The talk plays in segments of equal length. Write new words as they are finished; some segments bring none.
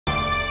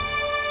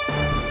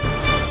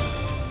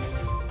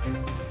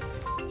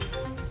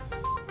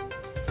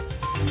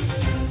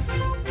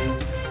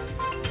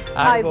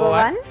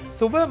ආයුබෝවන්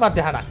සුබ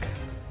මධ්‍යහනක්.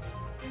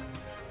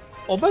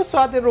 ඔබ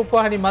ස්වාධීන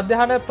රූපවාහිනී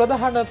මධ්‍යහන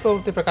ප්‍රධාන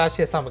ප්‍රවෘත්ති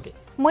ප්‍රකාශය සමග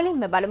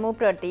මුලින්ම බලමු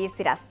ප්‍රවෘත්ති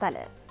සිරස්තල.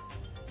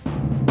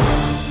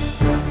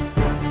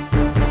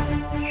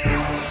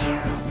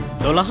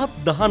 දොළහත්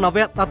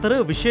 19ත් අතර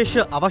විශේෂ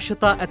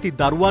අවශ්‍යතා ඇති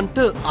දරුවන්ට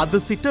අද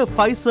සිට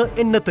ෆයිසර්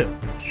එන්නත.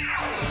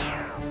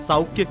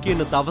 සෞඛ්‍ය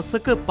කියන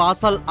දවසක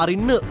පාසල්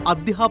අරින්න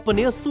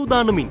අධ්‍යාපනය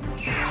සූදානමින්.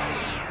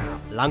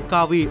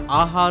 ලංකාවේ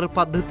ආහාර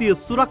පද්ධතිය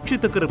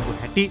සුරක්ෂිත කරපු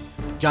හැටි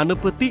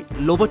ජනපති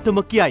ලොවටම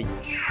කියයි.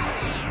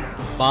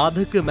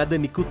 බාධක මැද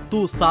නිකුත්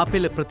වූ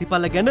සාපෙළ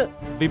ප්‍රතිඵල ගැන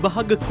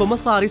විභාග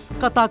කොමසාරිස්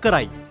කතා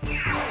කරයි.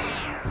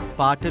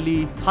 පාටලි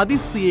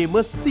හදිස්සියේම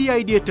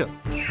CIDට.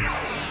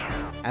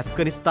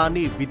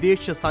 ඇෆ්ගනිස්තානයේ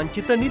විදේශ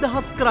සංචිත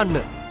නිදහස් කරන්න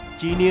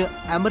චීනය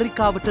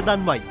ඇමරිකාවට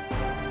දන්වයි.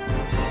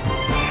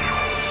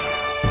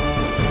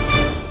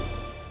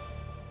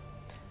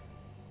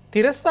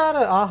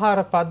 තිරසාර ආහාර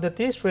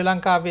පද්ධතිය ශ්‍රී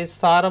ලංකාවේ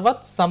සාරවත්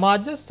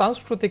සමාජ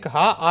සංස්කෘතික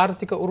හා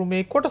ආර්ථික උරුමේ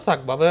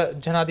කොටසක් බව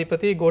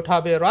ජනාධිපති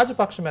ගෝඨාභය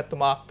රාජපක්ෂ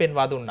මැතිතුමා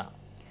පෙන්වා දුන්නා.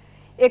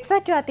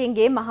 එක්සත්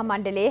ජාතීන්ගේ මහා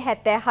මණ්ඩලයේ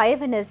 76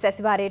 වන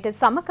සැසිවාරයට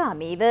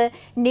සමගාමීව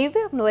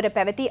නිව්යෝර්ක් නුවර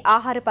පැවති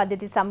ආහාර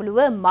පද්ධති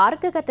සමුළුව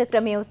මාර්ගගත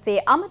ක්‍රමය ඔස්සේ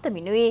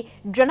අමතමිනුයි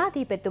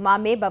ජනාධිපතිතුමා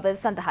මේ බව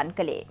සඳහන්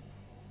කළේ.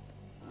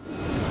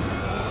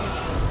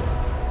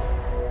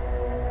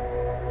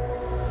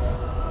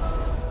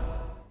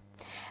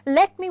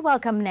 Let me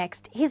welcome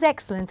next His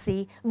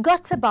Excellency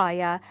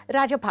Gotabaya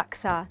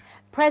Rajapaksa,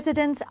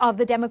 President of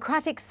the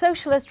Democratic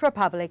Socialist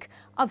Republic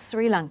of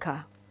Sri Lanka.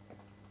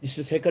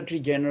 Mr. Secretary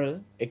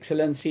General,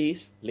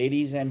 Excellencies,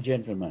 ladies and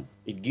gentlemen,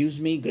 it gives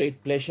me great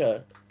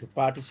pleasure to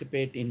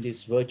participate in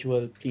this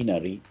virtual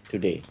plenary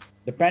today.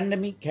 The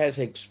pandemic has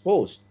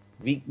exposed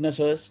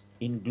weaknesses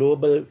in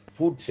global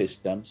food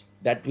systems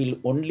that will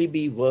only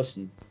be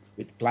worsened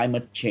with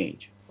climate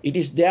change. It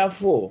is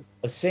therefore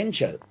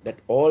essential that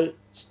all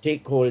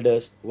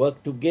stakeholders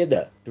work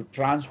together to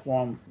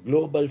transform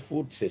global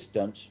food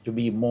systems to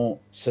be more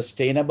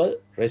sustainable,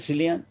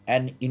 resilient,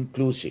 and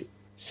inclusive.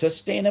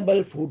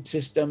 Sustainable food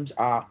systems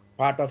are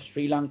part of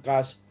Sri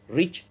Lanka's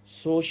rich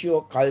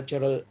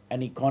socio-cultural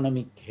and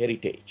economic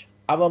heritage.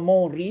 Our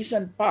more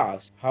recent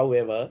past,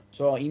 however,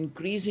 saw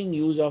increasing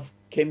use of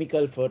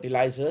chemical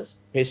fertilizers,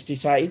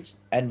 pesticides,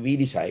 and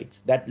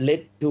weedicides that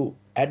led to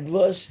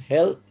adverse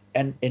health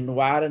and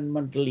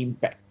environmental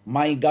impact.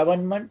 My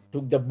government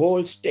took the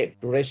bold step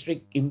to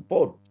restrict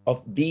import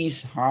of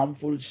these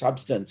harmful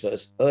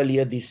substances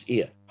earlier this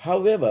year.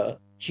 However,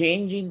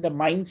 changing the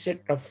mindset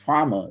of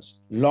farmers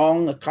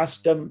long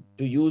accustomed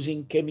to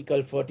using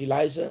chemical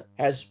fertilizer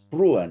has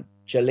proven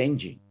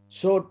challenging.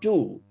 So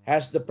too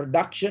has the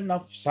production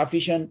of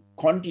sufficient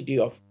quantity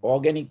of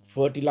organic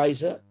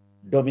fertilizer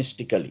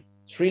domestically.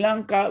 Sri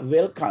Lanka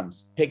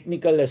welcomes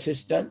technical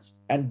assistance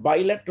and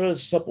bilateral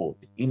support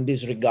in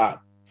this regard.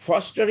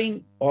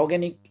 Fostering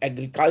organic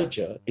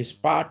agriculture is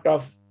part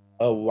of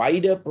a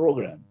wider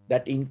program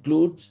that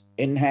includes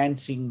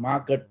enhancing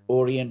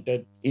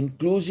market-oriented,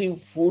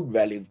 inclusive food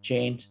value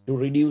chains to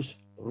reduce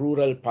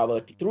rural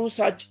poverty. Through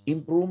such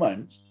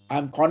improvements,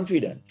 I'm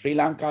confident Sri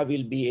Lanka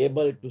will be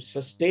able to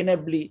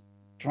sustainably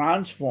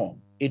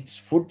transform its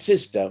food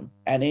system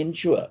and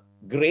ensure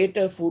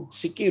greater food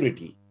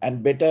security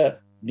and better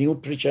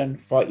nutrition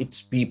for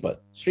its people.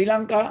 Sri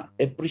Lanka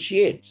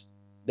appreciates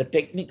the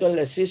technical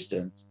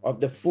assistance of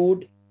the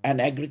Food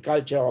and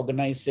Agriculture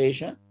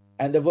Organization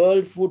and the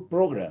World Food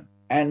Programme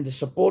and the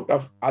support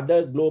of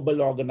other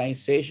global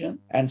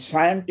organizations and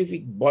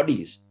scientific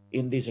bodies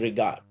in this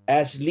regard.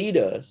 As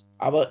leaders,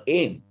 our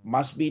aim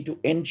must be to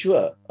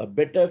ensure a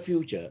better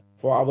future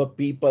for our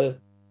people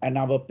and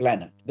our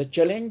planet. The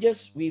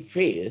challenges we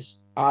face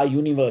are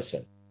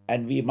universal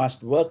and we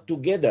must work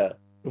together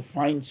to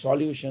find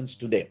solutions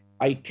to them.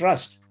 I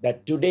trust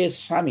that today's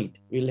summit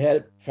will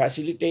help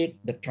facilitate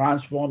the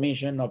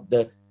transformation of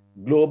the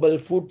global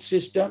food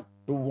system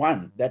to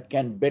one that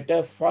can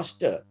better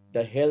foster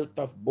the health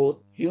of both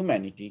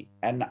humanity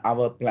and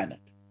our planet.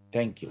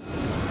 Thank you.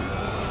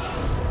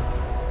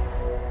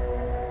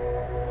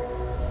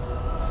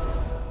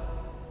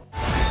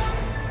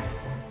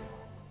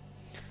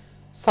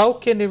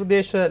 සෞඛ්‍ය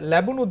නිර්දේශ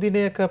ලැබුණු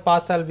දිනයක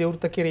පාසල්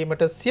විවෘත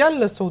කිරීමට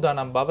සියල්ල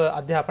සූදානම් බව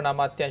අධ්‍යාපන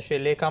අමාත්‍යාංශයේ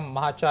ලේකම්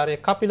මහාචාර්ය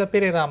කපිල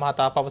පෙරේරා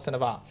මහතා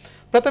පවසනවා.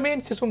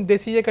 ප්‍රථමයෙන් සිසුන්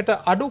 200කට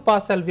අඩු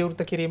පාසල්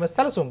විවෘත කිරීම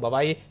සැලසුම්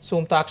බවයි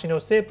සූම් තාක්ෂණය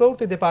ඔස්සේ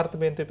ප්‍රවෘත්ති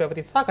දෙපාර්තමේන්තුවේ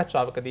පැවති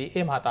සාකච්ඡාවකදී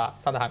ඒ මහතා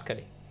සඳහන්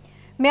කළේ.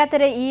 මේ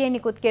අතර ඊයේ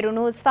නිකුත්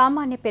කෙරුණු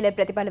සාමාන්‍ය පෙළ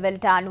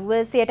ප්‍රතිඵලවලට අනුව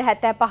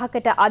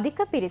 75%කට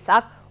අධික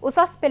පිරිසක්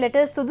උසස් පෙළට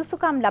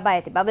සුදුසුකම් ලබා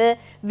ඇති බව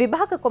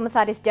විභාග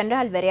කොමසාරිස්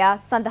ජෙනරාල්වරයා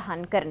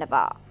සඳහන්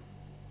කරනවා.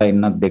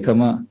 එන්නත්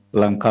දෙකම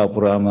ලංකාව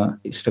පුරාම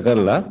ඉෂ්ට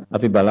කරලා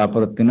අපි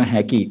බලාපොරොත්තු වෙන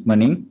හැකි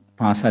ඉක්මනින්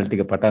පාසල්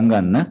ටික පටන්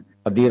ගන්න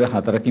අධීර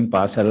 4කින්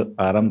පාසල්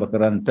ආරම්භ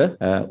කරන්නට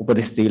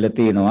උපදෙස් දීලා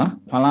තියෙනවා.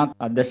 පළාත්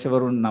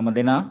අධ්‍යක්ෂවරුන් 9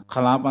 දෙනා,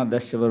 කලාප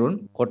අධ්‍යක්ෂවරුන්,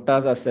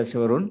 කොට්ටාස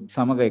අධ්‍යක්ෂවරුන්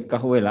සමග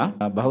එක්කහුව වෙලා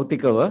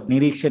භෞතිකව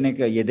නිරීක්ෂණයක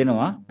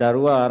යෙදෙනවා.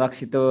 දරුවා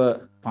ආරක්ෂිතව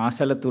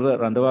පාසල තුල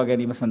රඳවා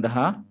ගැනීම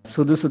සඳහා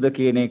සුදුසුද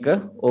කියන එක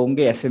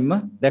ඔවුන්ගේ ඇසෙන්ම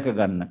දැක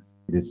ගන්න.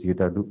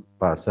 200ට අඩු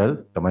පාසල්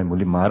තමයි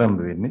මුලින්ම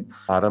ආරම්භ වෙන්නේ.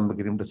 ආරම්භ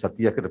කිරීමට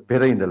සතියකට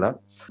පෙර ඉඳලා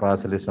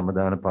පාසලේ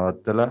ශ්‍රමදාන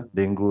පවත්වලා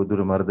ඩෙන්ගු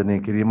උදුරු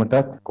මර්ධනය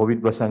කිරීමටත්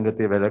කොවිඩ්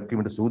වසංගතය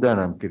වැළැක්වීමට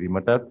සූදානම්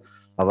කිරීමටත්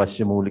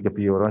අවශ්‍ය මූලික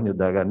පියවරන්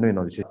යොදා ගන්න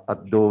වෙනවා. විශේෂ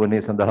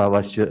අත්දෝවනය සඳහා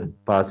අවශ්‍ය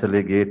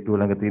පාසලේ ගේට්ටුව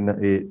ළඟ තියෙන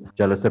ඒ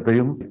ජල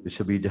සැපයුම්,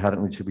 විෂ බීජ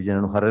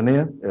හරණය,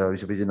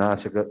 විෂ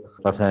බීජනාශක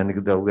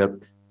රසායනික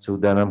ද්‍රව්‍යත්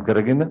සූදානම්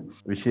කරගෙන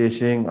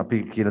විශේෂයෙන්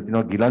අපි කියන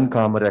තිනවා ගිලන්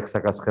කාමරයක්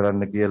සකස්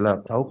කරන්න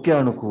කියලා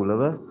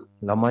සෞඛ්‍යානුකූලව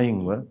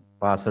ළමයින්ව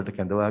පාසලට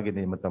කැඳවා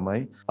ගැනීම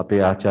තමයි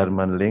අපේ ආචාර්ය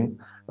මණ්ඩලයෙන්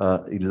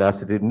ඉල්ලා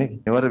සිටින්නේ.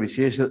 මෙවර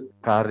විශේෂ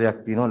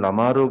කාර්යයක් තියෙනවා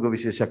ළමා රෝග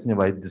විශේෂඥ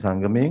වෛද්‍ය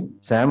සංගමයෙන්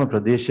සෑම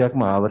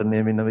ප්‍රදේශයක්ම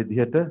ආවරණය වෙන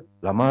විදිහට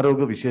ළමා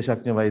රෝග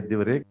විශේෂඥ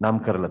වෛද්‍යවරයෙක් නම්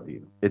කරලා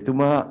තියෙනවා.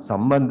 එතුමා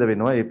සම්බන්ධ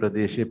වෙනවා මේ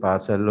ප්‍රදේශයේ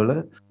පාසල්වල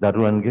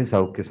දරුවන්ගේ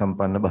සෞඛ්‍ය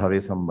සම්පන්න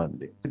භාවය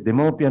සම්බන්ධයෙන්.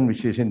 දෙමව්පියන්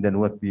විශේෂයෙන්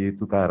දැනුවත් විය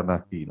යුතු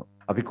කාරණාවක් තියෙනවා.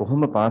 අපි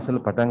කොහොම පාසල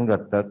පටන්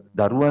ගත්තත්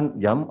දරුවන්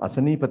යම්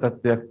අසනීප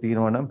තත්ත්වයක්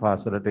තියෙනවා නම්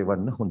පාසලට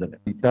එවන්න හොඳ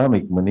නැහැ. ඊටාම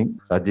ඉක්මනින්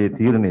රජයේ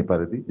තීරණය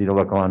පරිදි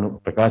දිනවකවානු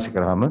ප්‍රකාශ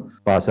කරාම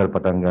පාසල්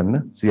පටන්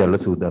ගන්න සියල්ල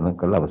සූදානම්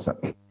කළ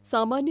අවසන්.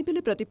 සාමාන්‍ය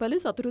පෙළ ප්‍රතිඵල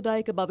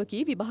සතුටුදායක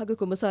බවකි විභාග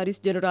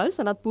කොමසාරිස් ජෙනරාල්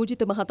සනත්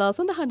පූජිත මහතා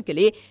සඳහන්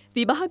කළේ.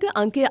 විභාග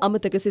අංකය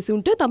අමතක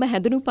සිසුන්ට තම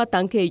හැඳුනුම්පත්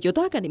අංකය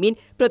යොදා ගනිමින්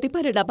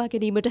ප්‍රතිඵල ලබා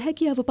ගැනීමට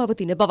හැකියාව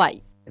පවතින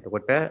බවයි.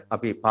 එතකොට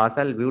අපි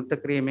පාසල්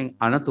විවෘත කිරීමෙන්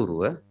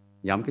අනතුරුව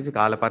යම්කිසි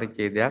කාල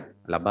පරිච්ඡේදයක්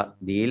ලබා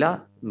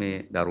දීලා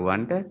මේ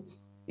දරුවන්ට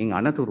ඉන්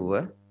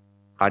අනතුරුව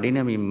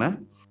කඩිනමින්ම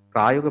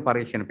ප්‍රායෝගික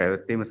පරීක්ෂණ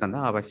පැවැත්වීම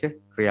සඳහා අවශ්‍ය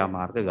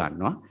ක්‍රියාමාර්ග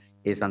ගන්නවා.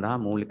 ඒ සඳහා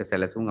මූලික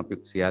සැලසුම් අපි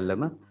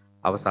සියල්ලම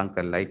අවසන්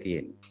කරලායි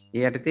තියෙන්නේ.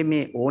 ඒ යටතේ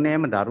මේ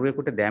ඕනෑම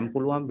දරුවෙකුට දැන්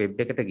පුළුවන් වෙබ්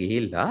එකට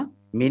ගිහිල්ලා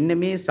මෙන්න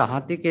මේ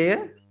සහතිකය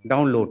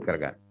ඩවුන්ලෝඩ්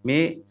කරගන්න.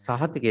 මේ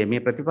සහතිකය මේ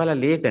ප්‍රතිඵල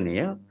ලේඛනය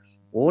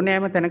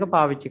ඕනෑම තැනක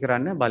පාවිච්චි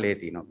කරන්න බලය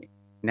තියෙනවා මේ.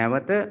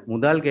 නැවත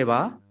මුදල්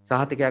ගෙවා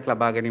සහතිකයක්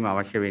ලබා ගැනීම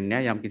අවශ්‍ය වෙන්නේ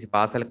නැහැ. යම්කිසි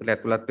පාසලකට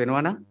ඇතුළත්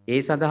වෙනවා නම්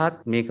ඒ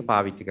සඳහාත් මේක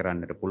පාවිච්චි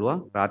කරන්නට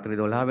පුළුවන්. රාත්‍රී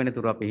 12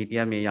 වෙනතුරු අපි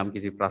හිටියා මේ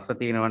යම්කිසි ප්‍රශ්න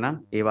තියෙනවා නම්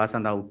ඒවා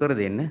සඳහා උත්තර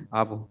දෙන්න.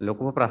 ආපහු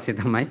ලොකුම ප්‍රශ්නේ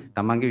තමයි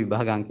තමන්ගේ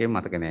විභාග අංකය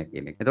මතක නැහැ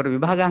කියන එක. එතකොට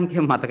විභාග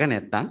අංකය මතක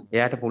නැත්නම්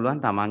එයාට පුළුවන්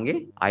තමන්ගේ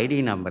ID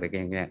නම්බර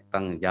එකෙන්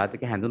නැත්නම්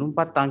ජාතික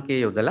හැඳුනුම්පත් අංකය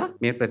යොදලා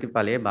මේ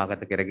ප්‍රතිඵලය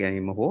බාගත කර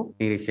ගැනීම හෝ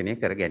නිරීක්ෂණය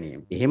කර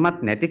ගැනීම.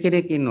 එහෙමත් නැති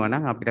කෙනෙක් ඉන්නවා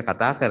නම් අපිට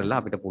කතා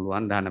කරලා අපිට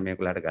පුළුවන් 19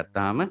 කුලට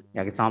ගත්තාම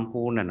එයාගේ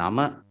සම්පූර්ණ නම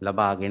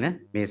ලබාගෙන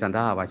මේ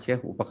සඳහා අවශ්‍ය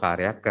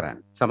උපකාරයක් කරන්න.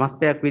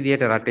 සමස්තයක්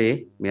විදියට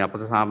රටේ මේ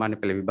අපොස සාමාන්‍ය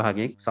පෙළ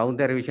විභාගයේ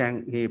සෞන්දර්ය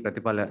විෂයන්හි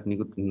ප්‍රතිඵල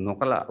නිකුත්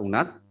නොකළ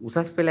වුණත්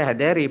උසස් පෙළ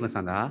හැදෑරීම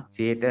සඳහා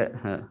 100ට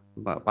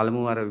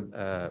පළමු වර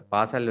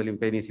පාසල් වලින්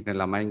පෙනී සිටින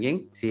ළමයින්ගෙන්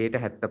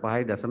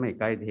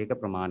 75.12%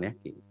 ප්‍රමාණයක්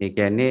තියෙනවා. ඒ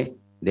කියන්නේ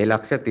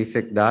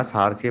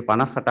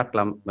 2,31,458ක්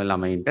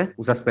ළමයින්ට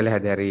උසස් පෙළ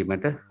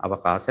හැදෑරීමට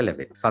අවකාශ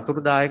ලැබෙනවා.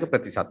 සතුටුදායක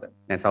ප්‍රතිශත.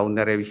 දැන්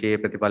සෞන්දර්ය විෂයේ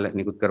ප්‍රතිඵල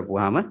නිකුත්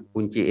කරපුවාම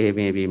පුංචි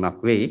මේ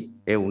වීමක් වෙයි.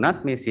 ඒ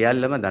වුණත් මේ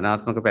සියල්ලම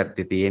ධනාත්මක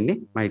පැත්තේ තියෙන්නේ.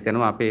 මම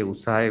හිතනවා අපේ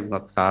උත්සාහය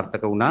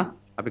සාර්ථක වුණා.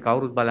 අපි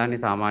කවුරුත් බලන්නේ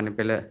සාමාන්‍ය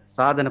පෙළ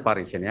සාධන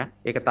පරීක්ෂණයක්.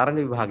 ඒක තරඟ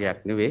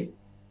විභාගයක් නෙවෙයි.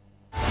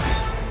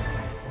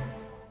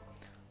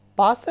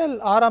 පාසල්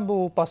ආරම්භ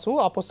වූ පසු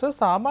අපොස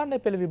සාමාන්‍ය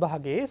පෙළ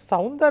විභාගයේ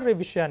සෞන්දර්ය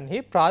විෂයන්හි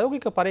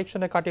ප්‍රායෝගික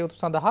පරීක්ෂණ කටයුතු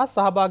සඳහා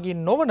සහභාගී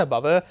නොවන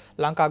බව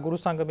ලංකා ගුරු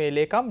සංගමේ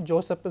ලේකම්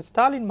ජෝසප්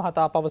ස්ටාලින්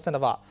මහතා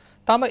පවසනවා.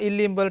 තම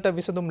ඉල්ලීම් වලට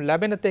විසඳුම්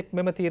ලැබෙන තෙක්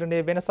මෙම තීරණය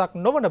වෙනසක්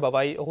නොවන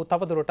බවයි ඔහු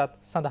තවදුරටත්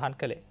සඳහන්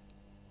කළේ.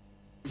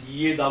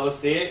 ඊයේ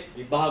දවසේ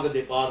විභාග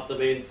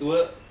දෙපාර්තමේන්තුව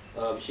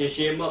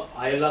විශේෂයෙන්ම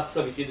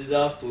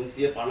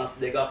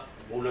 6,22,352ක්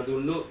මුණ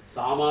දුන්නු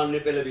සාමාන්‍ය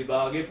පෙළ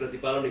විභාගයේ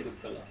ප්‍රතිඵල නිකුත්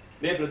කළා.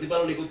 මේ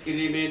ප්‍රතිඵල නිකුත්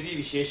කිරීමේදී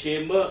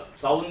විශේෂයෙන්ම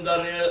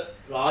සෞන්දර්ය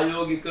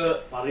ප්‍රායෝගික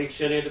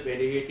පරීක්ෂණයට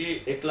පෙනී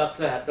සිටි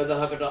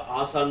 1,70,000කට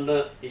ආසන්න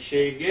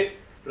විෂයයේ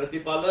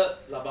ප්‍රතිඵල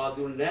ලබා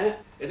දුන්නේ නැහැ.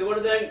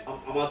 එතකොට දැන්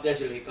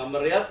අමාත්‍යාංශ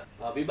ලේකම්වරයාත්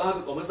විභාග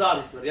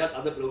කොමසාරිස්වරයාත්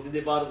අද ප්‍රවෘත්ති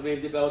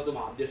දෙපාර්තමේන්තුවේ පැවැත්වුණු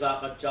මාධ්‍ය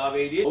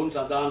සාකච්ඡාවේදී ඔවුන්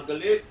සඳහන්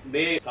කළේ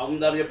මේ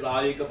සෞන්දර්ය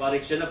ප්‍රායෝගික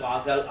පරීක්ෂණ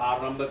පාසල්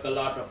ආරම්භ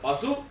කළාට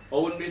පසු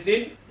ඔවුන්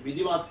විසින්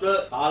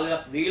විධිමත්ව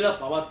කාලයක් දීලා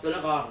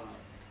පවත්වන කාරණා.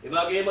 ඒ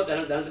වගේම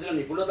දැනට තියෙන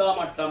නිපුණතා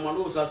මට්ටම්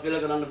අනුව උසස් පෙළ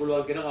කරන්න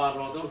පුළුවන් කියන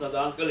කාරණාව තමයි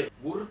සඳහන් කළේ.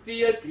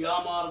 වෘත්තීය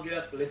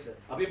ක්‍රියාමාර්ගයක් ලෙස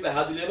අපි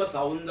පැහැදිලිවම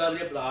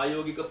සෞන්දර්ය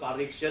ප්‍රායෝගික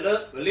පරීක්ෂණ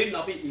වලින්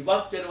අපි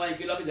ඉවත් වෙනවයි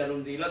කියලා අපි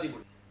දැනුම් දීලා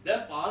තිබුණා.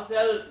 දැන්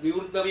පාසල්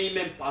විවෘත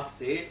වීමෙන්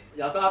පස්සේ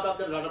යථා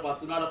තත්ත්වයට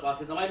රටපත් වුණාට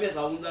පස්සේ තමයි මේ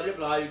සෞන්දර්ය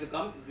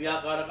ප්‍රායෝගිකම්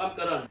ක්‍රියාකාරකම්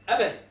කරන්නේ.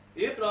 හැබැයි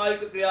ඒ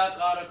ප්‍රායෝගික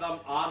ක්‍රියාකාරකම්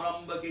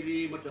ආරම්භ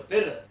කිරීමට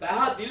පෙර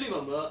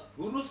පැහැදිලිවම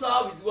ගුරු සහ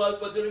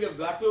විද්‍යාල්පතිවරුන්ගේ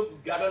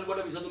ගැටළු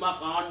කොට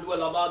විසඳුමක් ආණ්ඩුව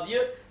ලබා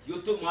දිය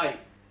යුතුමයි.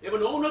 එබ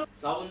නොවුනොත්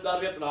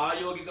සෞන්දර්ය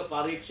ප්‍රායෝගික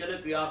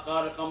පරීක්ෂණ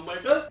ක්‍රියාකාරකම්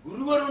වලට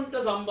ගුරුවරුන්ට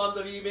සම්බන්ධ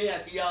වීමේ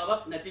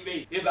හැකියාවක් නැති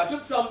වෙයි. මේ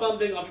වැටුප්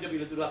සම්බන්ධයෙන් අපිට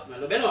පිළිතුරක්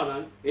ලැබෙනවා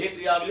නම් ඒ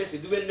ක්‍රියාවලිය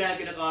සිදු වෙන්නේ නැහැ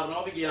කියන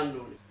කාරණාව අපි කියන්න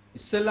ඕනේ.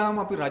 ඉස්සෙල්ලාම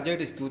අපි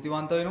රජයට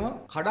ස්තුතිවන්ත වෙනවා.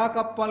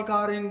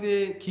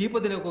 කඩාකප්පල්කාරයන්ගේ කීප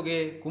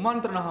දෙනෙකුගේ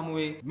කුමන්ත්‍රණ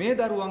හමුවේ මේ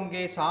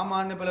දරුවන්ගේ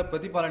සාමාන්‍ය පෙළ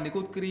ප්‍රතිඵල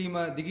නිකුත් කිරීම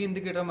දිගින්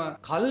දිගටම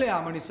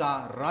කල්යාම නිසා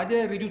රජය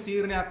ඍජු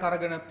තීරණයක්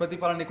අරගෙන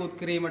ප්‍රතිඵල නිකුත්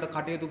කිරීමට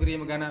කටයුතු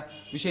කිරීම ගැන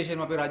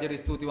විශේෂයෙන්ම අපි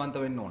රජයට ස්තුතිවන්ත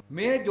වෙන්න ඕන.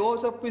 මේ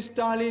ජෝසප්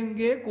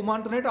ස්ටාලින්ගේ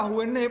කුමන්ත්‍රණයට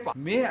අහු වෙන්න එපා.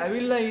 මේ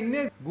ඇවිල්ලා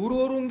ඉන්නේ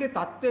ගුරුවරුන්ගේ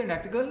තත්ත්වය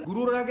නැති කරලා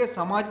ගුරුවරයාගේ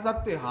සමාජ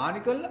තත්ත්වය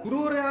හානි කරලා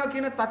ගුරුවරයා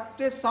කියන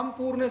තත්ත්වය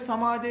සම්පූර්ණ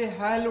සමාජයේ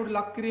හැලුවට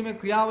ලක් කිරීමේ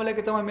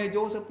ක්‍රියාවලියක තමයි මේ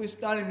ජෝසප්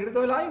ස්ටාලින් නිරත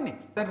වෙලා ඉන්නේ.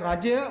 දැන්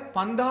රජය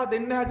 5000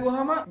 දෙන්න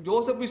හැදුවාම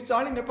ජෝසප්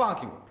ස්ටාලින් එපා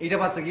කිව්වා. ඊට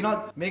පස්සේ කියනවා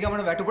මේ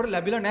ගමන වැටුපට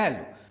ලැබිලා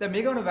නැහැලු. දැන්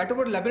මේ ගමන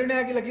වැටුපට ලැබෙන්නේ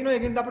නැහැ කියලා කියනවා.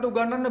 ඒකෙන් අපිට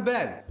උගන්වන්න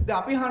බෑලු. දැන්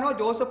අපි අහනවා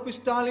ජෝසප්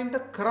ස්ටාලින්ට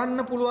කරන්න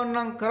පුළුවන්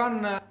නම්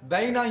කරන්න,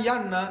 බැයි නම්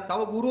යන්න. තව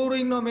ගුරුවරු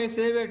ඉන්නවා මේ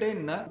සේවයට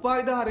එන්න.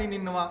 උපාධිධාරීන්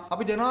ඉන්නවා.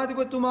 අපි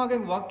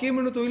ජනාධිපතිතුමාගෙන්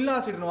වක්කීමනුතු ඉල්ලා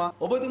සිටිනවා.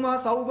 ඔබතුමා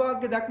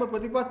සෞභාග්‍ය දැක්ම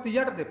ප්‍රතිපත්ති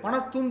යටතේ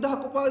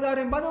 53000ක්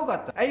උපාධිධාරීන් බඳව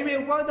ගත්තා. ඇයි මේ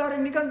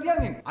උපාධිධාරීන් නිකන්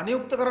තියන් ඉන්නේ?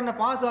 අනියුක්ත කරන්න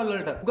පාසල්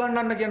වලට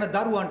උගන්වන්න කියන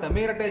දරුවන්ට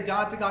මේ රටේ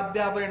ජාතික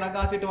අධ්‍යාපනය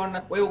නගා සිටවන්න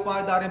ඔය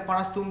උපාධිධාරීන්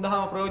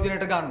 53000ම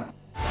ප්‍රයෝජනයට ගන්න.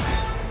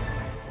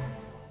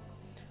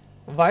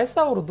 වයස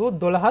අවුරුදු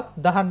 12ත්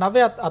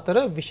 19ත් අතර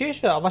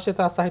විශේෂ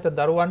අවශ්‍යතා සහිත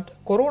දරුවන්ට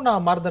කොරෝනා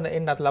මර්ධන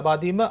එන්නත් ලබා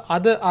දීම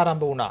අද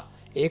ආරම්භ වුණා.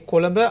 ඒ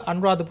කොළඹ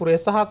අනුරාධපුරය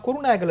සහ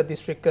කුරුණෑගල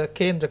දිස්ත්‍රික්ක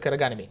කේන්ද්‍ර කර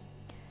ගනිමින්.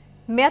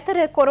 මේ අතර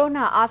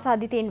කොරෝනා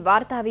ආසාදිතයින්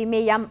වාර්තා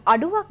වීමේ යම්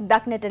අඩුවක්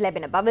දක්නට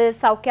ලැබෙන බව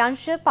සෞඛ්‍ය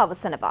අංශ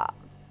පවසනවා.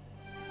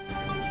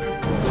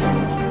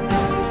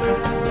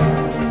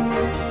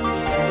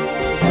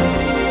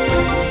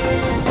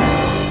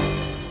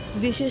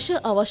 විශේෂ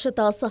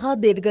අවශ්‍යතා සහ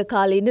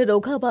දීර්ඝකාලීන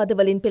රෝගාබාධ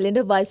වලින් පෙළෙන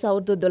වයස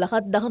අවුරුදු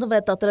 12ත්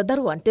 19ත් අතර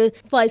දරුවන්ට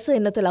ෆයිසර්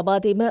එන්නත ලබා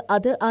දීම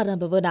අද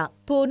ආරම්භ වුණා.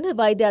 පූර්ණ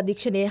වෛද්‍ය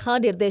අධීක්ෂණයේ හා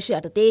නිර්දේශ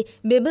යටතේ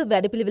මෙම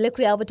වැඩපිළිවෙල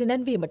ක්‍රියාවට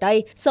නැංවීමටයි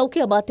සෞඛ්‍ය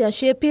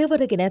අමාත්‍යාංශය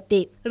පියවරගෙන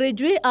ඇත්තේ.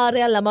 රිජ්වේ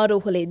ආර්යා ළමා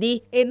රෝහලේදී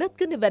එන්නත්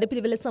කරන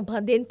වැඩපිළිවෙල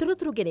සම්බන්ධයෙන්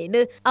තොරතුරු ගෙනෙන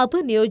අප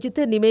නියෝජිත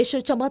නිමේෂ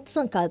චමත්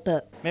සංකල්ප.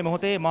 මේ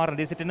මොහොතේ මා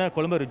රැඳී සිටින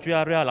කොළඹ රිජ්වේ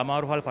ආර්යා ළමා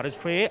රෝහල්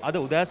පරිශ්‍රයේ අද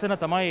උදෑසන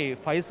තමයි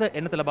ෆයිසර්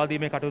එන්නත ලබා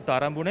දීමේ කටයුත්ත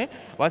ආරම්භ වුණේ.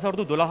 වයස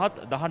අවුරුදු 12ත්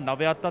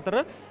 19ත් අතර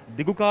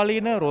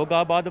දිගුකාලීන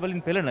රෝගාබාධ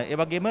වලින් පෙළෙන ඒ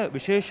වගේම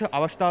විශේෂ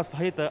අවශ්‍යතා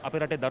සහිත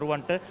අපේ රටේ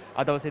දරුවන්ට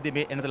අද දවසේදී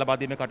මේ එන්නත ලබා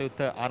දීමේ කටයුත්ත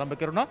ආරම්භ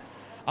කෙරුණා.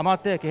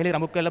 අමාත්‍ය කෙහෙලි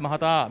රඹුක්වැල්ල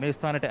මහතා මේ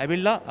ස්ථානයට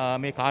ඇවිල්ලා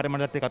මේ කාර්ය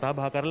මණ්ඩලයත් එක්ක කතා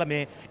බහ කරලා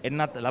මේ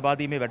එන්නත් ලබා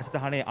දීමේ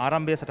වැඩසටහනේ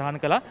ආරම්භය සටහන්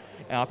කළා.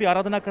 අපි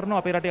ආරාධනා කරනවා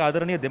අපේ රටේ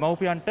ආදරණීය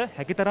දෙමව්පියන්ට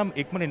හැකිතරම්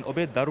ඉක්මනින්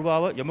ඔබේ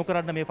දරුවාව යොමු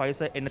කරන්න මේ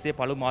ෆයිසර් එන්නතේ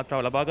පළමු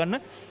මාත්‍රාව ලබා ගන්න.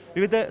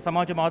 විවිධ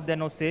සමාජ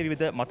මාධ්‍යයන් ඔස්සේ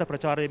විවිධ මත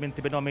ප්‍රචාරය වෙමින්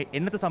තිබෙනවා මේ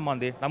එන්නත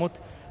සම්බන්ධයෙන්. නමුත්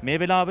මේ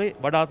වෙලාවේ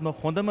වඩාත්ම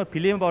හොඳම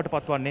පිළියම බවට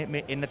පත්වන්නේ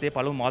මේ එන්නතේ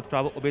පළමු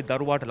මාත්‍රාව ඔබේ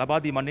දරුවාට ලබා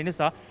දීමන්නේ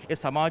නිසා ඒ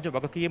සමාජ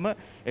වගකීම,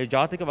 ඒ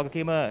ජාතික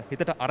වගකීම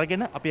හිතට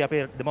අරගෙන අපි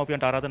අපේ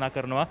දෙමව්පියන්ට ආරාධනා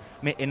කරනවා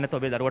මේ එන්නත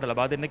ඔබේ දරුවාට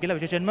ලබා දෙන්න කියලා.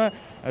 විශේෂයෙන්ම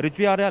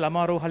රිජ්වේ ආර්යා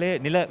ළමා රෝහලේ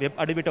නිල වෙබ්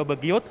අඩවියට ඔබ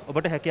ගියොත්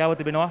ඔබට හැකියාව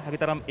තිබෙනවා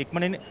හැකිතරම්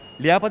ඉක්මනින්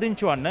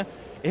ලියාපදිංචි වන්න.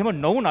 එහෙම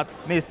නොවුනත්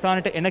මේ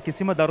ස්ථානයට එන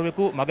කිසිම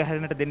දරුවෙකු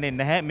මගහැරෙන්නට දෙන්නේ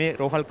නැහැ. මේ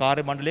රෝහල්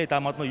කාර්ය මණ්ඩලය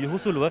ඉතාමත්ම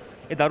යහුසුලුව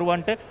ඒ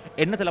දරුවන්ට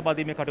එන්නත ලබා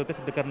දීමේ කටයුත්ත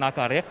සිදු කරන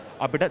ආකාරය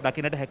අපිට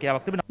දකින්නට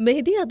හැකියාවක් තිබෙනවා.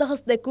 මෙහිදී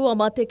අදහස් දැක්වූ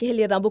අමාත්‍ය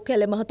කෙහෙලිය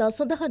රඹුක්වැල්ල මහතා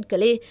සඳහන්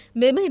කළේ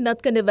මෙම එන්නත්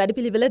කරන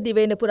වැඩපිළිවෙල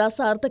දිවයින පුරා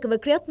සාර්ථකව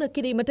ක්‍රියාත්මක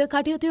කිරීමට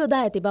කටයුතු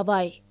යොදා ඇති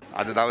බවයි.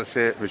 අද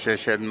දවසේ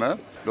විශේෂයෙන්ම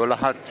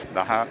 12ත්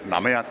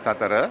 19ත්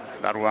අතර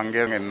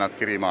දරුවන්ගේ එන්නත්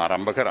කිරීම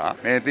ආරම්භ කරා.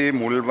 මේදී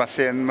මුල්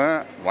වශයෙන්ම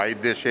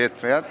වෛද්‍ය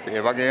ක්ෂේත්‍රයත්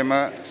ඒ වගේම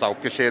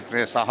සෞඛ්‍ය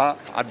ක්ෂේත්‍රය සහ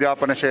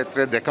අධ්‍යාපන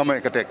ක්ෂේත්‍රය දෙකම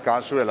එකට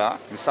එක්කාසු වෙලා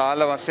විශාල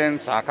වශයෙන්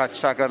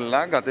සාකච්ඡා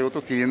කරලා ගත යුතු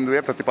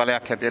තීන්දුවේ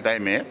ප්‍රතිඵලයක් හැටියටයි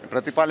මේ.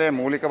 ප්‍රතිඵලයේ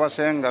මූලික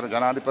වශයෙන් ගරු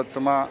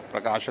ජනාධිපතිතුමා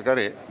ප්‍රකාශ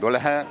කරේ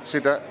 12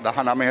 සිට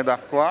 19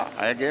 දක්වා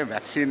අයගේ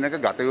වැක්සින් එක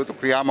ගත යුතු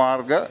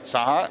ක්‍රියාමාර්ග සහ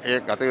ඒ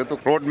ගත යුතු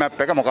රෝඩ්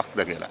මැප් එක මොකක්ද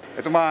කියලා.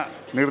 එතුමා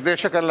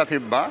නිර්දේශ කරලා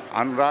තිබ්බා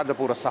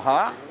අනුරාධපුර සහ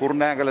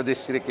කුරුණෑගල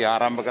දිස්ත්‍රික්කය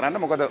ආරම්භ කරන්න.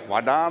 මොකද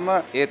වඩාම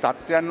ඒ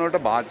තත්ත්වයන් වලට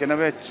භාජන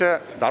වෙච්ච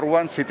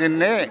දරුවන්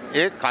සිටින්නේ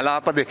ඒ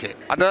කලාප දෙකේ.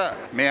 අද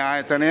මේ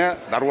ආයතනය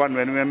දරුවන්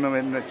වෙනුවෙන්ම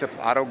වෙච්ච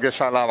ආරෝග්‍ය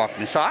ශාලාවක්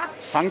නිසා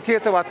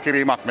සංකේතවත්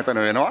කිරීමක් මෙතන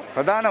වෙනවා.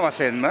 ප්‍රධාන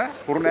වශයෙන්ම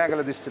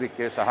කුරුණෑගල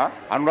දිස්ත්‍රික්කයේ සහ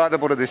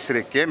අනුරාධපුර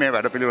දිස්ත්‍රික්කයේ මේ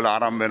වැඩපිළිවෙල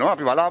ආරම්භ වෙනවා.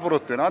 අපි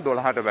බලාපොරොත්තු වෙනවා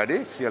 12ට වැඩි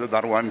සියලු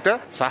දරුවන්ට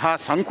සහ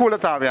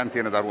සංකූලතාවයන්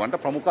තියෙන දරුවන්ට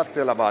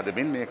ප්‍රමුඛත්වය ලබා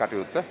දෙමින් මේ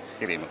කටයුත්ත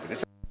කිරීම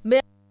පිණිස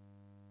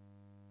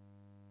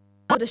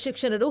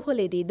ශික්ෂණ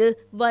රෝහලේදීද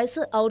වයස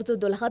අවුරුදු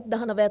 12ත්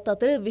 19ත්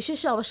අතර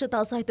විශේෂ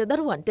අවශ්‍යතා සහිත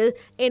දරුවන්ට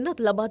එන්නත්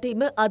ලබා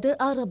දීම අද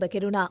ආරම්භ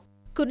කෙරුණා.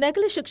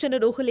 කුරුණෑගල ශික්ෂණ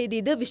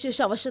රෝහලේදීද විශේෂ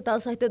අවශ්‍යතා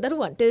සහිත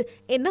දරුවන්ට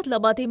එන්නත්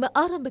ලබා දීම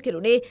ආරම්භ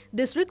කෙරුණේ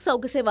දිස්ත්‍රික්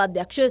සෞඛ්‍ය සේවා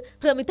අධ්‍යක්ෂ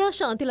ප්‍රමිතා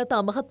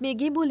ශාන්තිලතා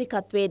මහත්මියගේ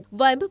මූලිකත්වයෙන්.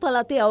 වයඹ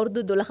පළාතේ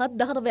අවුරුදු 12ත්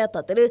 19ත්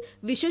අතර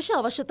විශේෂ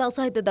අවශ්‍යතා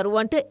සහිත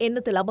දරුවන්ට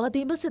එන්නත ලබා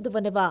දීම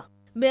සිදුවනවා.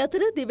 මේ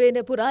අතර දිවයින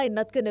පුරා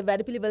එන්නත් කරන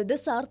වැඩපිළිවෙලද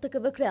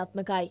සාර්ථකව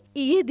ක්‍රියාත්මකයි.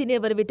 ඊයේ දිනය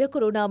වන විට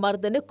කොරෝනා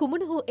මර්ධන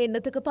කුමන හෝ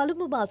එන්නතක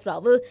පළමු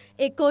මාත්‍රාව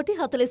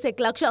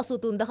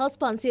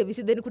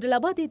 1,41,83,520 දෙනෙකුට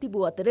ලබා දී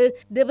තිබූ අතර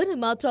දෙවන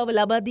මාත්‍රාව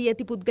ලබා දී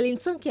ඇති පුද්ගලයන්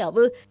සංඛ්‍යාව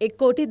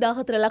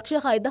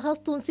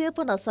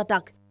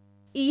 1,14,06,358ක්.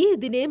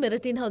 ඊයේ දිනේ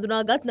මෙරටින්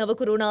හඳුනාගත් නව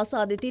කොරෝනා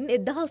ආසාදිතින්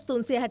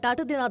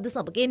 1368 දෙනාද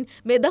සමගින්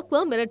මේ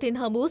දක්වා මෙරටින්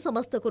හමු වූ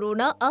සමස්ත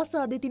කොරෝනා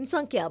ආසාදිතින්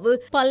සංඛ්‍යාව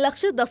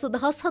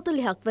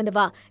 5,10,40ක්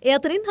වෙනවා. ඒ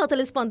අතරින්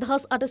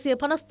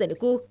 45,850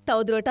 දෙනෙකු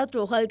තවදුරටත්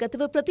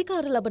රෝහල්ගතව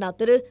ප්‍රතිකාර ලබන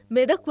අතර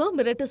මේ දක්වා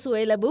මෙරට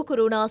සුවය ලැබූ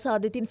කොරෝනා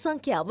ආසාදිතින්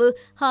සංඛ්‍යාව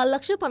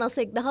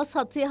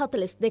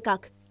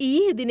 4,51,742ක්.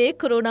 ඊයේ දිනේ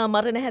කොරෝනා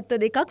මරණ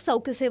 72ක්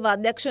සෞඛ්‍ය සේවා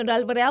අධ්‍යක්ෂ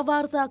ජනරාල්වරයා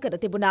වාර්තා කර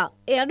තිබුණා.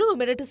 ඒ අනුව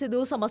මෙරට සිදු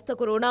වූ සමස්ත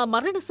කොරෝනා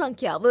මරණ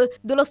සංඛ්‍යාව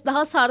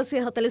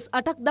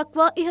 12,448ක්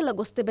දක්වා ඉහළ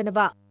ගොස්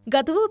තිබෙනවා.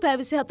 ගත වූ පැය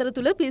 24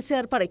 තුළ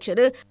PCR පරීක්ෂණ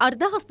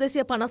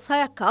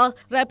 8,256ක් හා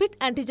රැපිඩ්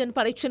ඇන්ටිජන්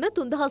පරීක්ෂණ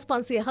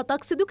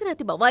 3,507ක් සිදු කර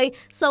ඇති බවයි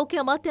සෞඛ්‍ය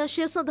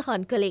අමාත්‍යාංශය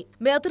සඳහන් කළේ.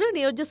 මේ අතර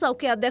නියෝජ්‍ය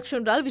සෞඛ්‍ය අධ්‍යක්ෂ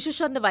ජනරාල්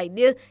විශේෂඥ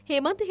වෛද්‍ය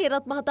හේමන්ත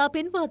හේරත් මහතා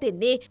පෙන්වා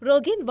දෙන්නේ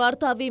රෝගීන්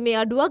වාර්තා වීමේ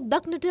අඩුවක්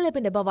දක්නට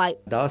ලැබෙන බවයි.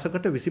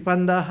 දවසකට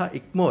 25,000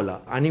 ඉක්මෝලා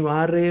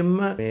අනිවාර්යයෙන්ම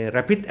මේ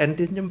රැපිඩ්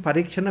ඇන්ටිජන්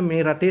පරීක්ෂණ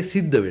මේ රටේ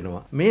සිද්ධ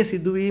වෙනවා. මේ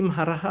සිදුවීම්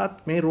හරහාත්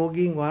මේ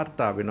රෝගීන්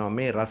වාර්තා වෙනවා.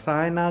 මේ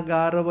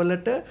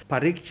රසායනාගාරවලට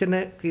පරීක්ෂණ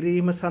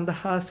කිරීම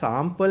සඳහා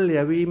සාම්පල්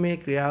යැවීමේ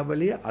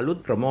ක්‍රියාවලිය අලුත්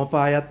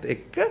ක්‍රමෝපායත්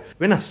එක්ක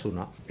වෙනස්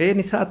වුණා. ඒ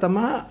නිසා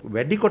තමයි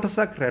වැඩි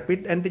කොටසක්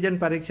රැපිඩ් ඇන්ටිජන්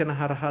පරීක්ෂණ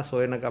හරහා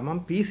සොයන ගමන්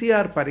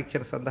PCR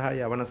පරීක්ෂණ සඳහා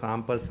යවන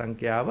සාම්පල්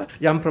සංඛ්‍යාව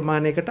යම්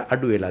ප්‍රමාණයකට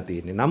අඩු වෙලා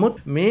තියෙන්නේ. නමුත්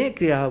මේ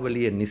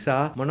ක්‍රියාවලිය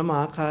නිසා මොනම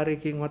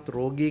ආකාරයකින්වත්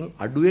රෝගීන්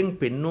අඩුවෙන්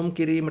පෙන්눔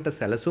කිරීමට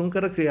සැලසුම්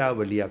කර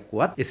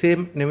ක්‍රියාවලියක්වත් එසේ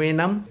නෙවෙයි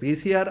නම්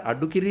PCR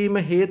අඩු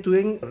කිරීම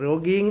හේතුවෙන්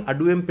රෝගීන්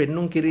අඩුවෙන්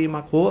පෙන්눔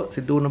කිරීමක් හෝ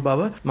සිදු වුණ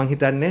බව මම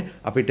හිතන්නේ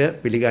අපිට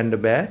පිළිගන්න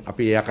බෑ.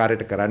 අපි ඒ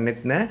ආකාරයට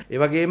කරන්නෙත් නෑ. ඒ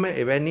වගේම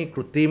එවැනි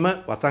කෘත්‍රිම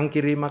වසන්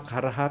කිරීමක්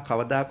හරහා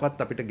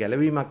කවදාකවත් අපිට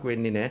ගැලවීමක්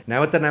වෙන්නේ නෑ.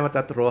 නැවත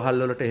නැවතත්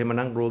රෝහල් වලට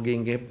එහෙමනම්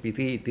රෝගීන්ගේ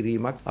පිරී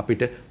ඉතිරීමක්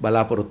අපිට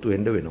බලාපොරොත්තු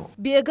වෙන්න වෙනවා.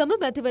 බියගම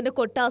මැතිවන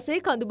කොට්ටාසේ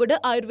කඳුබඩ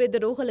ආයුර්වේද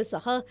රෝහල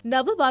සහ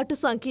නව වාටු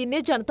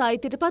සංකීර්ණයේ ජනතා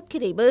අයිතියටපත්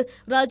කිරීම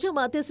රාජ්‍ය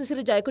අමාත්‍ය සිසිර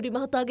ජයකොඩි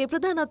මහතාගේ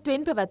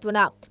ප්‍රධානත්වයෙන්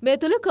පැවැත්වුණා. මේ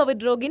තුළ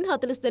කොවිඩ් රෝගීන්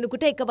 40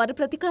 දෙනෙකුට එකවර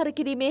ප්‍රතිකාර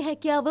කිරීමේ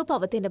හැකියාව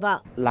පවතිනවා.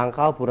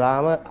 ලංකාව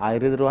පුරාම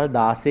ආයුර්වේද රෝහල්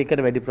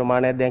 16කට වැඩි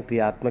ප්‍රමාණයක් දැන්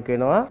ක්‍රියාත්මක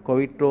වෙනවා.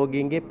 කොවිඩ්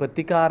රෝගීන්ගේ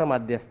ප්‍රතිකාර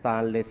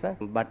මධ්‍යස්ථාන ලෙස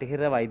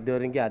බටහිර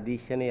වෛද්‍යවරුන්ගේ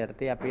අධීක්ෂණය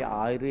යටතේ අපේ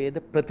ආයුර්වේද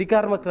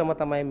ප්‍රතිකර්ම ක්‍රම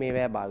තමයි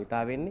මේවා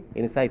භාවිතා වෙන්නේ.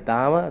 ඒ නිසා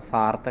ඊටාම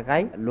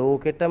සාර්ථකයි.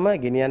 ලෝකෙටම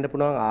ගෙනියන්න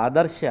පුළුවන්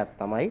ආදර්ශයක්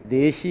තමයි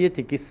දේශීය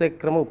චිකිත්සක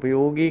ක්‍රම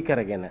උපයෝගී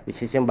කරගෙන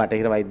විශේෂයෙන්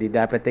බටහිර වෛද්‍ය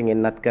විද්‍යාපැත්තෙන්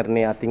එන්නත්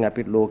කරන්නේ අතින්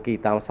අපිට ලෝකේ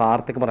ඊටාම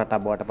සාර්ථකම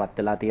රටක් බවට පත්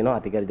වෙලා තියෙනවා.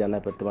 අතිගරු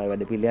ජනාධිපතිතුමාගේ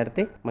වැඩපිළිවෙල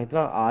යටතේ මම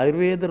හිතනවා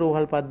ආයුර්වේද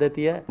රෝහල්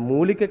පද්ධතිය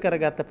මූලික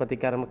කරගත්ත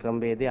ප්‍රතිකර්ම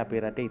ක්‍රමවේදය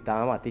අපේ රටේ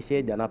ඊටාම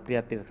අතිශය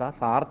ජනප්‍රියත්වයට සහ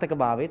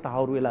සාර්ථකභාවයේ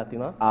තහවුරු වෙලා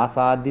තිනවා.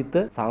 ආසාදිත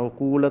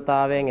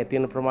සංකූලතාවයෙන් ඇති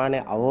වෙන ප්‍රමාණය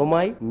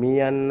අවමයි,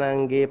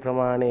 මියන්නන්ගේ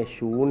ප්‍රමාණය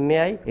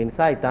ශූන්‍යයි. ඒ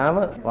නිසා ඊටාම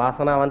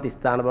වාසනාවන්ත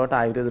ස්ථාන බවට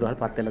ආයුර්වේද රෝහල්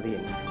පත් වෙලා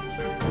තියෙනවා.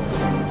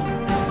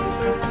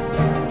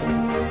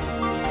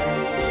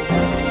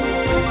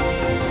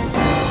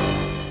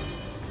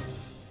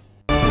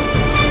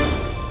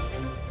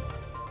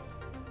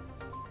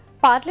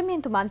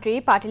 පාර්ලිමේන්තු මන්ත්‍රී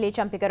පාටිලේ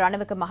චම්පික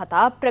රණවක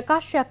මහතා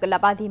ප්‍රකාශයක්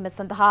ලබා දීම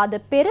සඳහාද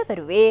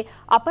පෙරවරුවේ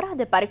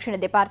අපරාධ පරීක්ෂණ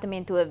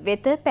දෙපාර්තමේන්තුව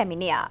වෙත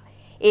පැමිණියා.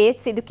 ඒ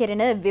සිදු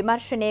කෙරෙන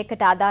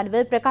විමර්ශනයකට අදාළව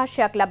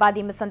ප්‍රකාශයක් ලබා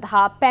දීම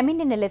සඳහා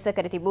පැමිණෙන ලෙස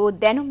කර තිබූ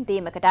දැනුම්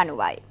දීමකට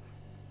අනුවයි.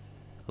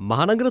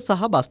 මහනගර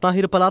සහ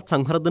බස්නාහිර පළාත්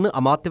සංවර්ධන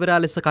අමාත්‍යවරයා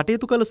ලෙස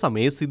කටයුතු කළ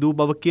සමයේ සිදු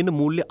බව කියන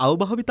මූල්‍ය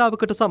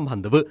අවභාවිතාවකට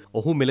සම්බන්ධව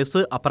ඔහු මෙලෙස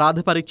අපරාධ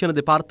පරීක්ෂණ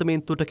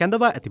දෙපාර්තමේන්තුවට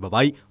කැඳවා ඇති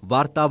බවයි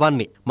වාර්තා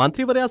වන්නේ.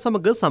 මන්ත්‍රීවරයා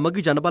සමග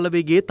සමගි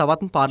ජනබලවේගයේ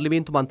තවත්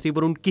පාර්ලිමේන්තු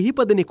මන්ත්‍රීවරුන්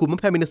කිහිප දෙනෙකුම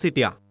පැමිණ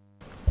සිටියා.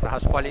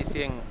 රහස්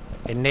පොලිසියෙන්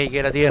එන්නේ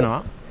කියලා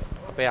තියෙනවා.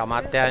 අපේ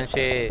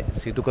අමාත්‍යාංශයේ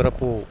සිදු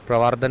කරපු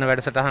ප්‍රවර්ධන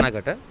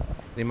වැඩසටහනකට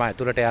නිම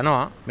ඇතුළට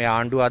යනවා. මේ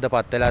ආණ්ඩුව අද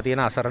පත් වෙලා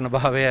තියෙන අසරණ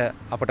භාවය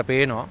අපට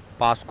පේනවා.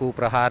 පාස්කු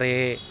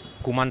ප්‍රහාරයේ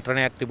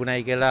කුමන්ත්‍රණයක්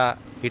තිබුණයි කියලා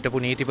හිටපු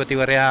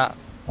නීතිපතිවරයා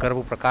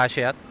කරපු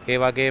ප්‍රකාශයත් ඒ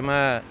වගේම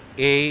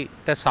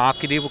ඒට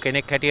සාක්ෂි දීපු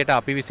කෙනෙක් හැටියට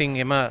අපි විසින්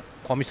එම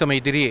කොමිසම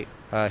ඉදිරියේ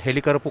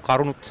හෙළි කරපු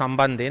කරුණු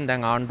සම්බන්ධයෙන්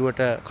දැන්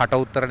ආණ්ඩුවට කට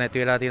උත්තර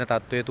නැති වෙලා තියෙන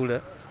තත්ත්වය තුල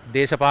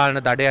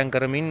දේශපාලන දඩයන්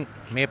කරමින්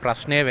මේ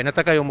ප්‍රශ්නය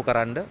වෙනතක යොමු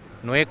කරන්න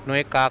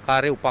නොඑක්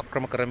ආකාරයේ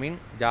උපක්‍රම කරමින්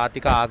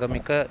ජාතික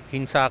ආගමික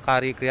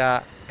හිංසාකාරී ක්‍රියා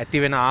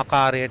ඇති වෙන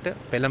ආකාරයට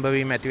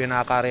පෙළඹවීම ඇති වෙන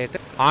ආකාරයට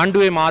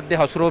ආණ්ඩුවේ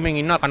මාධ්‍ය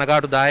හසුරුවමින් ඉන්න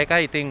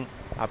කනගාටුදායකයි. ඉතින්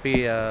අපි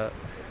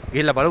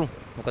ගිහිල්ලා බලමු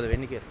මොකද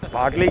වෙන්නේ කියලා.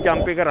 පාටලී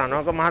චම්පික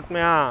රණවක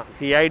මහත්මයා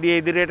CID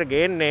ඉදිරියට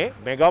ගේන්නේ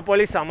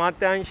මෙගාපොලිස්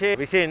අමාත්‍යාංශයේ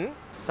විසින්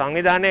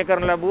සංවිධානය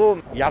කරන ලැබූ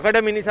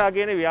යකඩ මිනිසා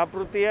කියන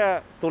ව්‍යාපෘතිය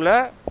තුල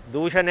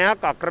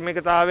දූෂණයක්,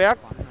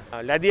 අක්‍රමිකතාවයක්,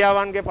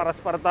 ලැබියාවන්ගේ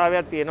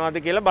පරස්පරතාවයක්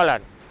තියෙනවද කියලා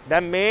බලන්න.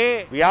 දැන්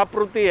මේ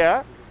ව්‍යාපෘතිය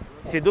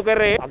සිදු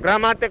කරේ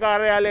අග්‍රාමාත්‍ය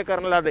කාර්යාලය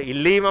කරන ලද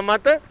ඉල්ලීම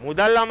මත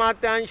මුදල්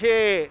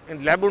අමාත්‍යාංශයේ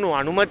ලැබුණු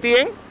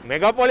අනුමැතියෙන්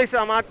මෙගාපොලිස්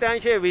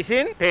අමාත්‍යාංශයේ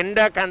විසින්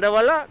ටෙන්ඩර්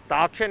කැඳවලා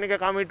තාක්ෂණික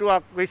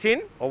කමිටුවක්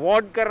විසින්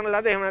අවෝඩ් කරන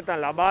ලද එහෙම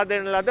නැත්නම් ලබා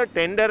දෙන ලද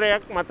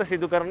ටෙන්ඩරයක් මත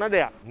සිදු කරන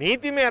දෙයක්.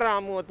 නීතිමය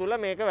රාමුව තුල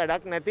මේක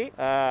වැඩක් නැති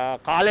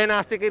කාලේ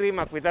නාස්ති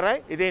කිරීමක්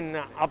විතරයි. ඉතින්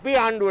අපි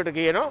ආණ්ඩුවට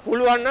කියනවා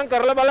පුළුවන් නම්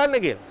කරලා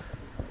බලන්න කියලා.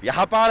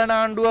 යහපාලන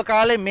ආණ්ඩුව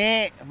කාලේ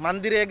මේ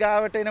මන්දිරය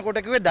ගාවට එනකොට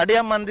කිව්වේ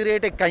දඩයම්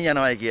මන්දිරයට එක්කන්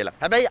යනවායි කියලා.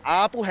 හැබැයි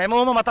ආපු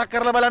හැමෝම මතක්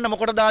කරලා බලන්න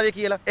මොකටද ආවේ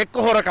කියලා. එක්ක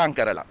හොරකම්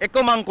කරලා, එක්ක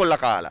මංකොල්ල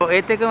කාලා.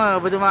 ඒත් එක්කම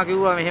ඔබතුමා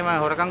කිව්වා මෙහෙම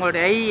හොරකම්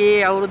වලට ඇයි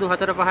ඒ අවුරුදු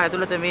 4-5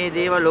 ඇතුළත මේ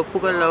දේවල්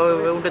ඔප්පු කරලා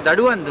උන්ට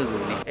දඩුවම්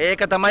දුන්නේ?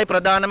 ඒක තමයි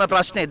ප්‍රධානම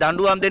ප්‍රශ්නේ.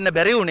 දඬුවම් දෙන්න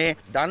බැරි වුණේ.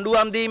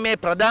 දඬුවම් දීමේ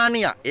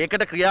ප්‍රධානියා,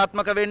 ඒකට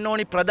ක්‍රියාත්මක වෙන්න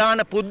ඕනි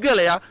ප්‍රධාන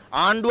පුද්ගලයා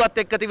ආණ්ඩුවත්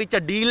එක්ක තිබිච්ච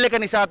ඩීල් එක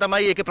නිසා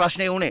තමයි ඒකේ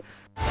ප්‍රශ්නේ වුණේ.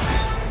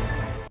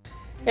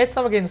 ඒත්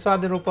සමගින්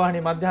ස්වාධීන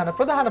රූපවාහිනී මධ්‍යහන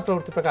ප්‍රධාන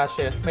ප්‍රවෘත්ති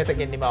ප්‍රකාශය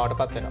මෙතකින් නිමවට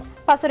පත් වෙනවා.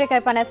 පසුර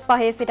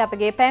 1:55 සිට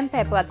අපගේ පැම්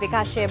පැපුවත්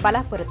විකාශය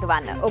බලාපොරොත්තු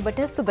වන්න.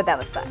 ඔබට සුබ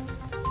දවසක්.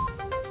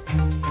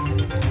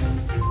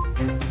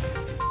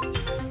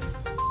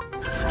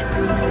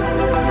 Thank you.